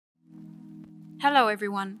Hello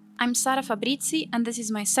everyone, I'm Sara Fabrizi and this is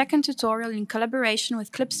my second tutorial in collaboration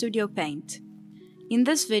with Clip Studio Paint. In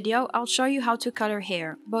this video, I'll show you how to color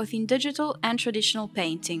hair, both in digital and traditional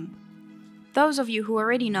painting. Those of you who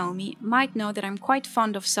already know me might know that I'm quite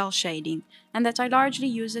fond of cel shading and that I largely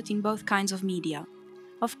use it in both kinds of media.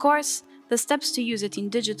 Of course, the steps to use it in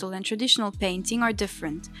digital and traditional painting are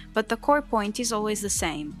different, but the core point is always the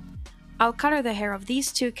same. I'll color the hair of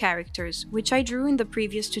these two characters, which I drew in the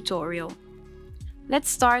previous tutorial. Let's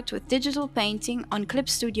start with digital painting on Clip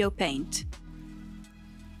Studio Paint.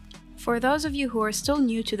 For those of you who are still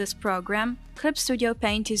new to this program, Clip Studio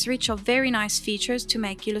Paint is rich of very nice features to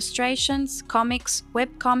make illustrations, comics,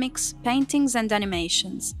 webcomics, paintings and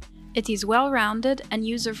animations. It is well-rounded and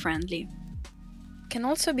user-friendly. It can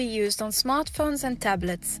also be used on smartphones and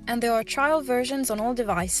tablets, and there are trial versions on all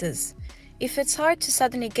devices. If it's hard to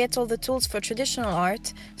suddenly get all the tools for traditional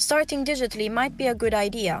art, starting digitally might be a good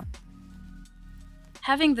idea.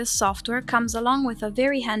 Having this software comes along with a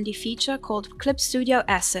very handy feature called Clip Studio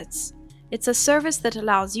Assets. It's a service that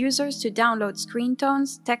allows users to download screen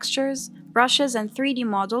tones, textures, brushes and 3D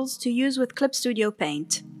models to use with Clip Studio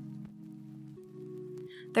Paint.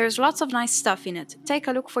 There's lots of nice stuff in it, take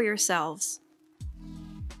a look for yourselves.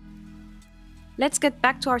 Let's get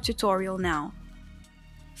back to our tutorial now.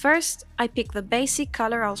 First, I pick the basic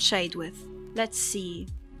color I'll shade with. Let's see.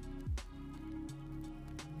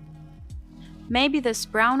 Maybe this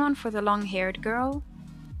brown one for the long-haired girl.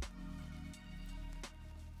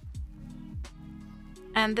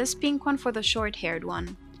 And this pink one for the short-haired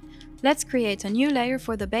one. Let's create a new layer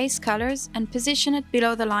for the base colors and position it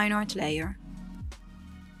below the line art layer.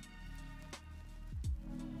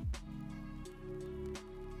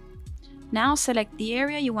 Now select the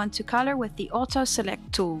area you want to color with the Auto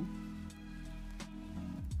Select tool.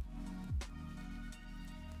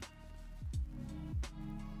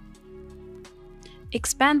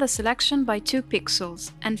 Expand the selection by 2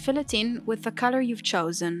 pixels and fill it in with the color you've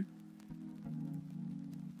chosen.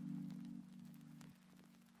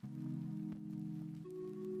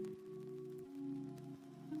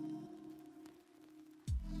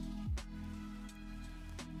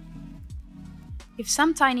 If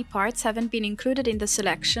some tiny parts haven't been included in the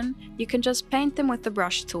selection, you can just paint them with the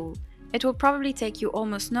brush tool. It will probably take you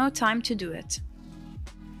almost no time to do it.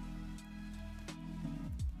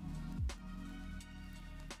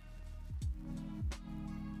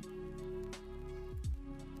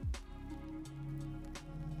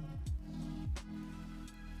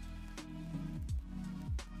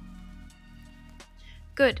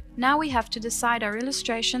 Good, now we have to decide our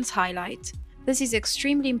illustration's highlight. This is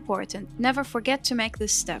extremely important, never forget to make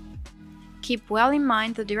this step. Keep well in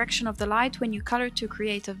mind the direction of the light when you color to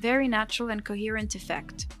create a very natural and coherent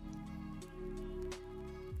effect.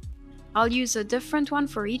 I'll use a different one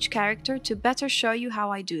for each character to better show you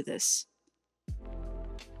how I do this.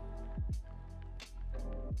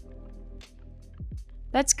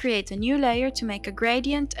 Let's create a new layer to make a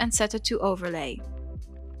gradient and set it to overlay.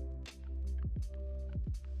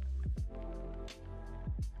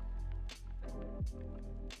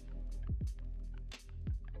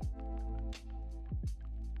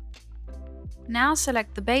 Now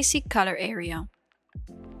select the basic color area.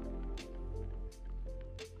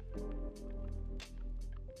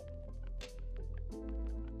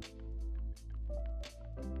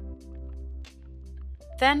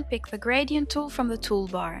 Then pick the gradient tool from the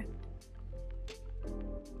toolbar.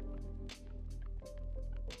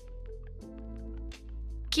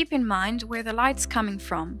 Keep in mind where the light's coming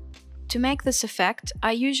from. To make this effect,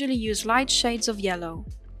 I usually use light shades of yellow.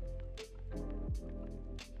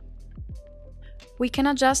 We can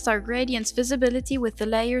adjust our gradient's visibility with the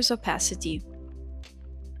layer's opacity.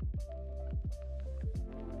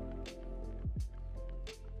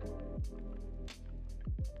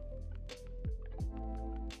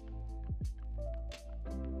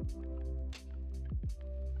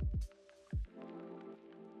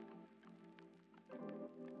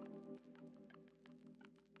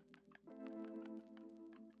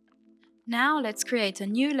 Now let's create a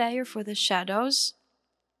new layer for the shadows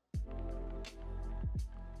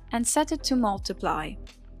and set it to multiply.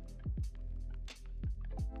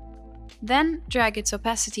 Then drag its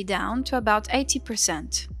opacity down to about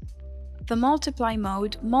 80%. The multiply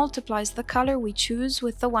mode multiplies the color we choose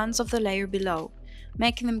with the ones of the layer below,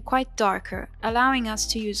 making them quite darker, allowing us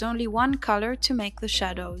to use only one color to make the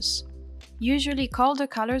shadows. Usually colder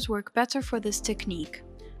colors work better for this technique.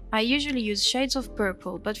 I usually use shades of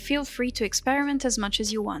purple, but feel free to experiment as much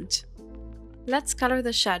as you want. Let's color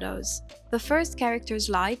the shadows. The first character's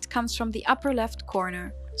light comes from the upper left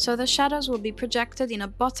corner, so the shadows will be projected in a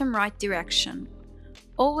bottom right direction.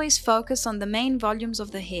 Always focus on the main volumes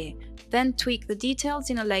of the hair, then tweak the details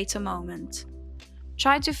in a later moment.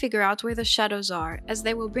 Try to figure out where the shadows are, as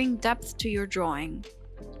they will bring depth to your drawing.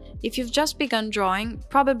 If you've just begun drawing,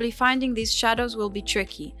 probably finding these shadows will be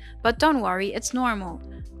tricky, but don't worry, it's normal.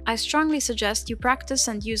 I strongly suggest you practice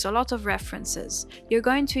and use a lot of references. You're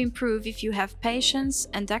going to improve if you have patience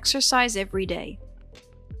and exercise every day.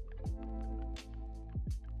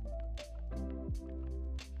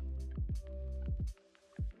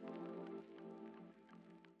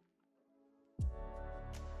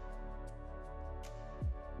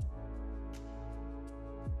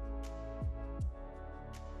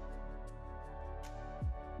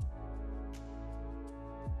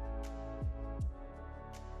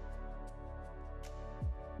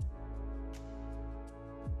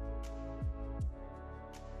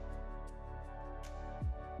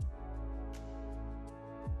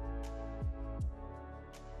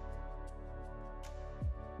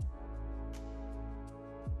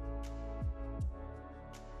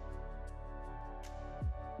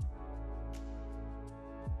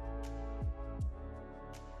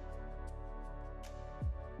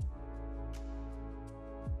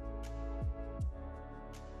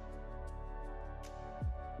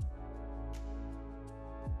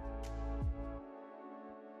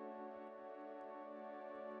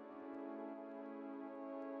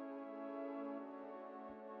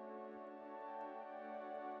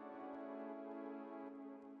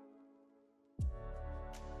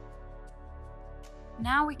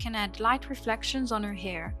 Now we can add light reflections on her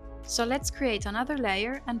hair, so let's create another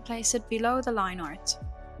layer and place it below the line art.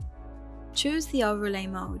 Choose the overlay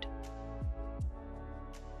mode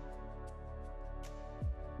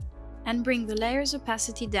and bring the layer's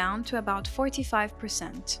opacity down to about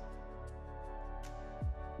 45%.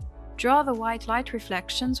 Draw the white light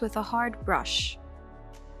reflections with a hard brush.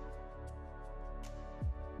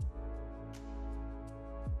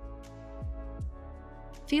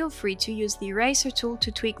 Feel free to use the eraser tool to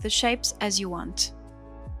tweak the shapes as you want.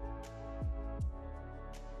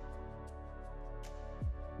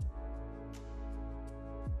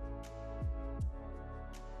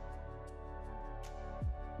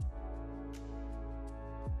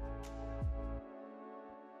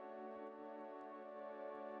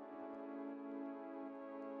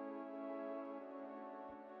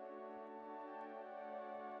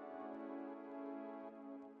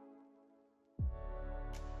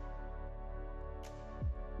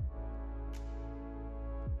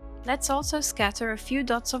 Let's also scatter a few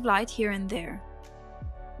dots of light here and there.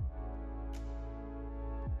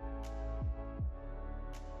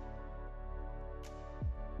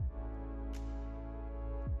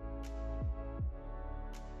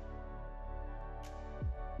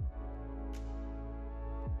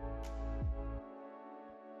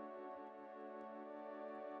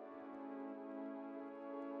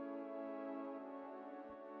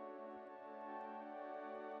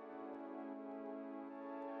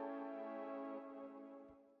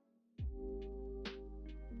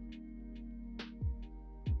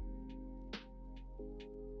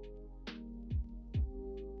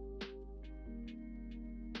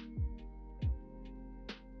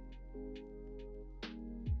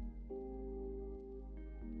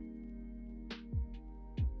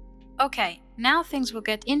 Okay, now things will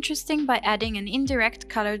get interesting by adding an indirect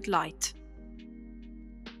colored light.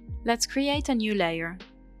 Let's create a new layer.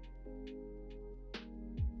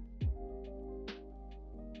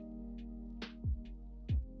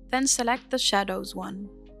 Then select the Shadows one.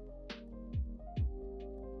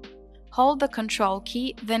 Hold the Ctrl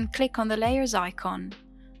key, then click on the layers icon.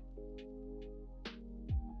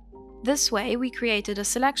 This way we created a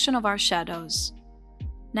selection of our shadows.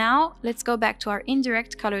 Now, let's go back to our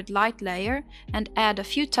indirect colored light layer and add a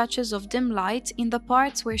few touches of dim light in the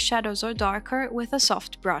parts where shadows are darker with a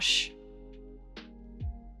soft brush.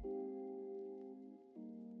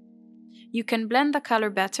 You can blend the color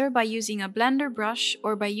better by using a blender brush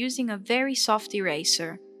or by using a very soft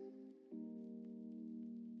eraser.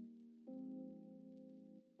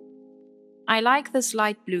 I like this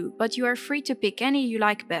light blue, but you are free to pick any you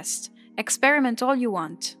like best. Experiment all you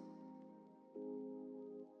want.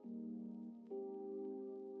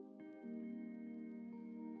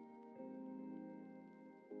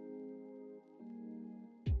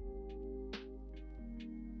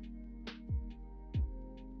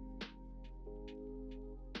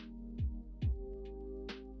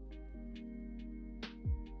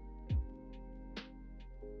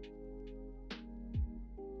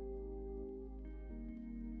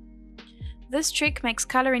 This trick makes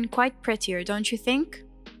coloring quite prettier, don't you think?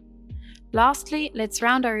 Lastly, let's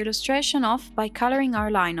round our illustration off by coloring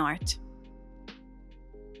our line art.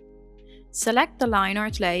 Select the line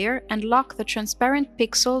art layer and lock the transparent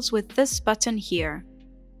pixels with this button here.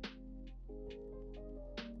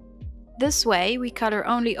 This way we color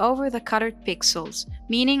only over the colored pixels,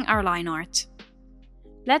 meaning our line art.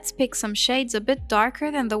 Let's pick some shades a bit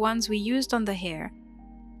darker than the ones we used on the hair.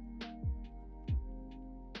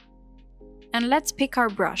 And let's pick our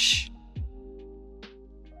brush.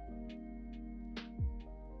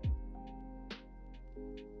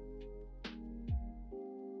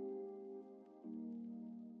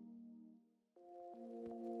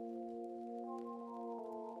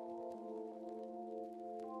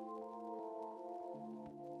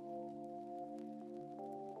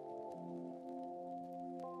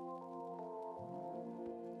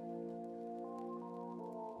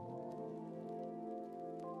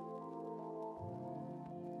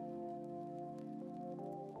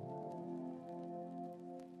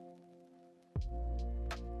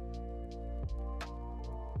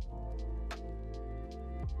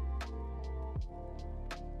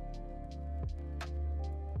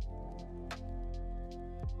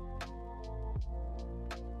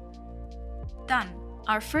 Done!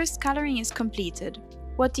 Our first coloring is completed.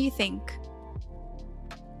 What do you think?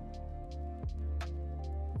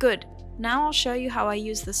 Good! Now I'll show you how I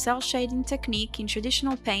use the cell shading technique in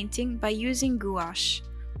traditional painting by using gouache.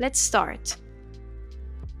 Let's start.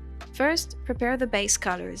 First, prepare the base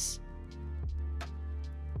colors.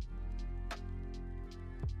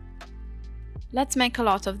 Let's make a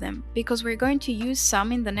lot of them, because we're going to use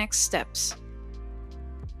some in the next steps.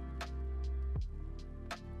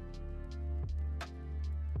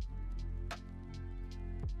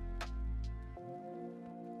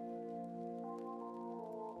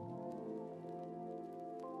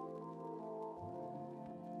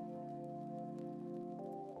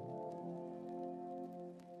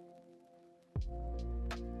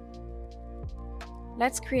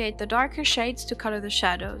 Let's create the darker shades to color the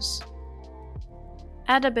shadows.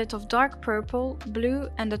 Add a bit of dark purple, blue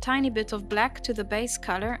and a tiny bit of black to the base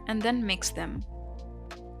color and then mix them.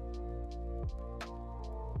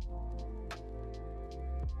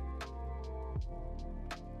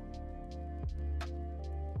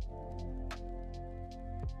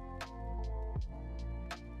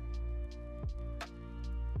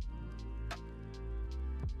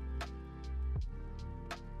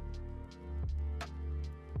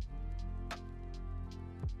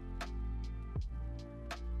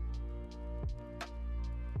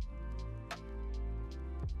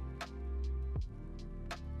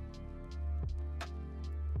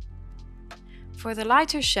 For the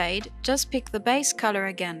lighter shade, just pick the base color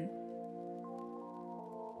again.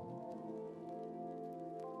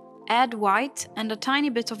 Add white and a tiny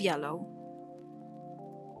bit of yellow.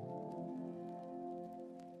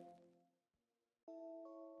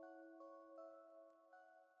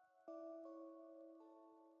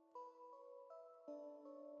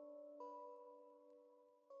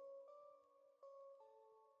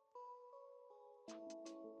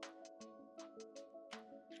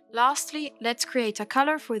 Lastly, let's create a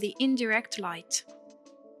color for the indirect light.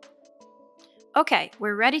 Okay,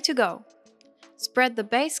 we're ready to go. Spread the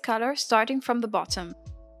base color starting from the bottom.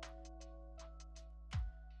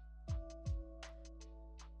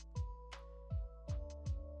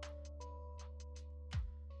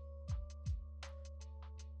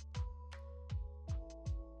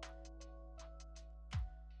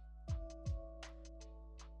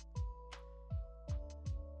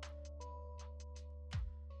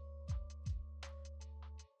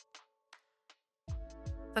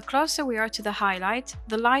 The closer we are to the highlight,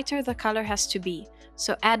 the lighter the color has to be,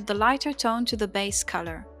 so add the lighter tone to the base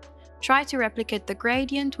color. Try to replicate the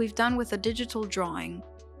gradient we've done with a digital drawing.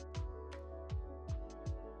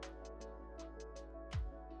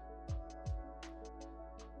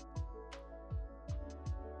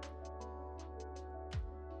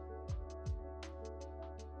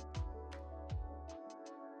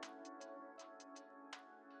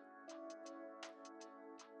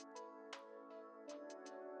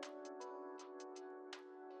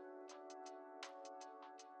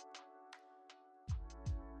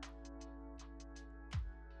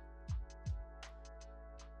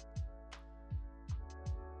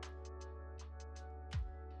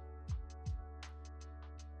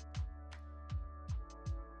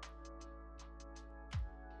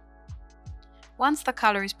 Once the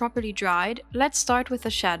color is properly dried, let's start with the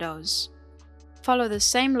shadows. Follow the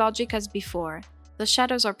same logic as before. The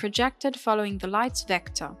shadows are projected following the light's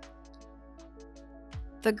vector.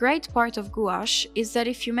 The great part of gouache is that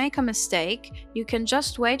if you make a mistake, you can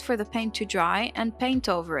just wait for the paint to dry and paint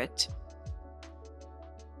over it.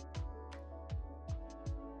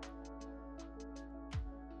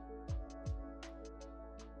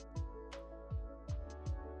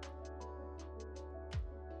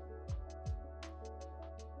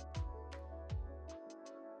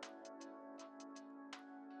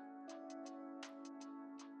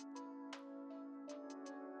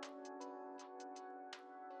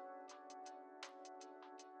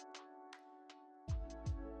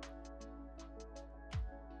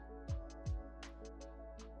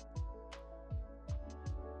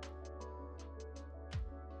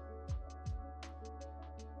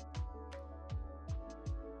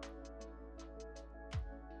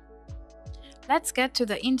 Let's get to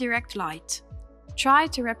the indirect light. Try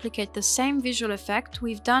to replicate the same visual effect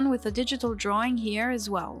we've done with the digital drawing here as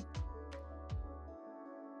well.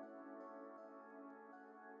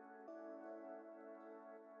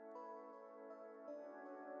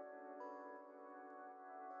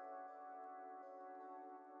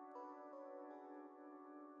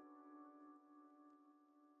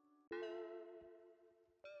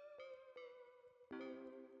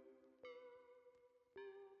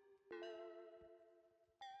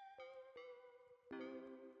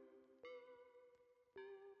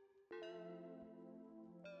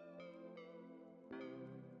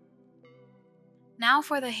 Now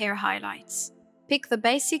for the hair highlights. Pick the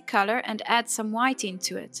basic color and add some white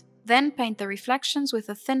into it. Then paint the reflections with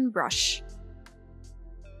a thin brush.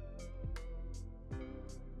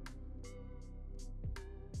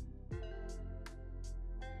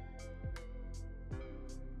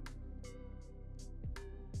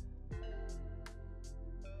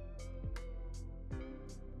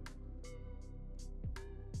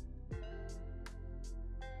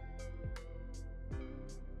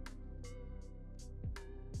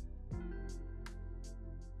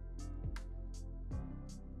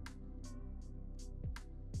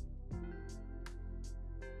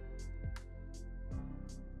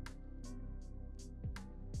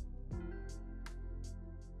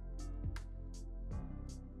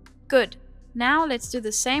 Good. Now let's do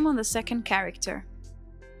the same on the second character.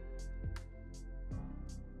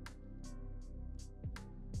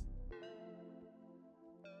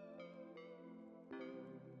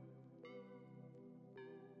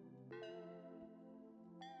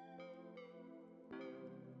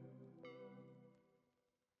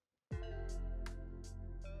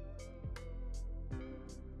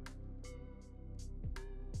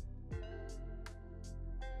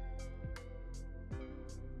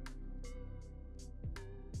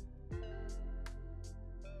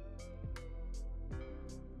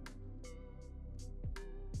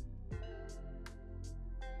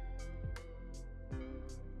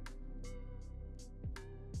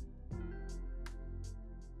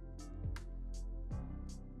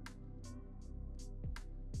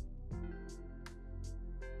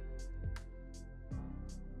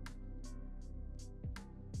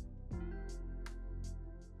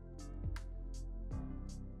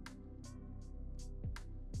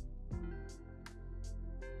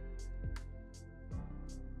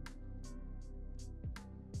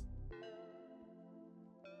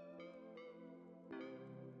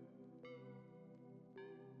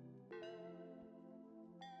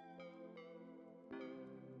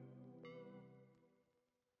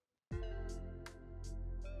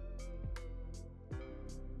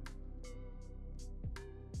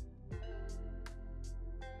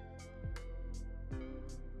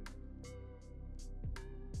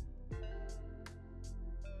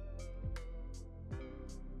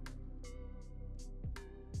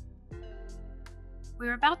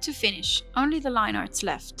 We're about to finish, only the line art's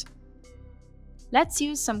left. Let's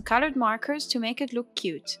use some colored markers to make it look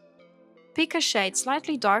cute. Pick a shade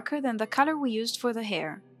slightly darker than the color we used for the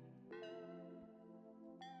hair.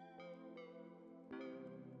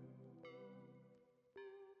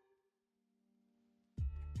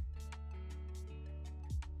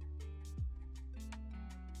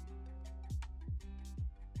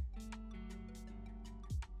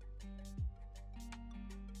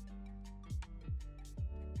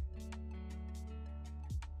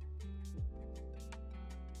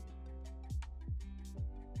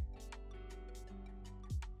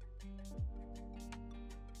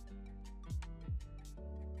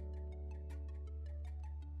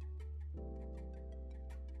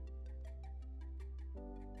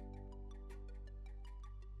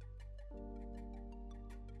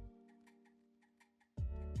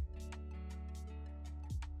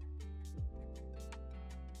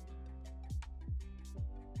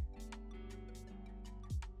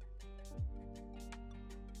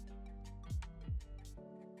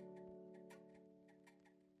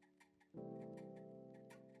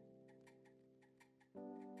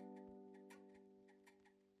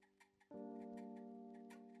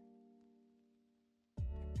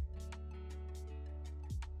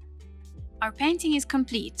 Our painting is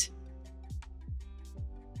complete.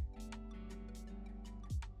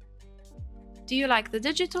 Do you like the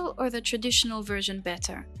digital or the traditional version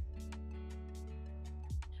better?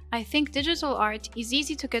 I think digital art is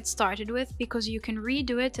easy to get started with because you can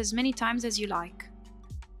redo it as many times as you like.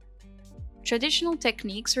 Traditional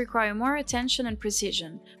techniques require more attention and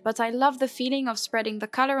precision, but I love the feeling of spreading the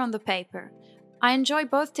color on the paper. I enjoy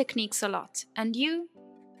both techniques a lot, and you?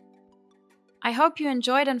 I hope you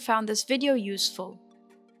enjoyed and found this video useful.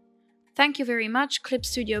 Thank you very much Clip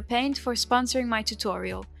Studio Paint for sponsoring my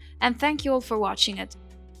tutorial, and thank you all for watching it.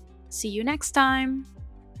 See you next time!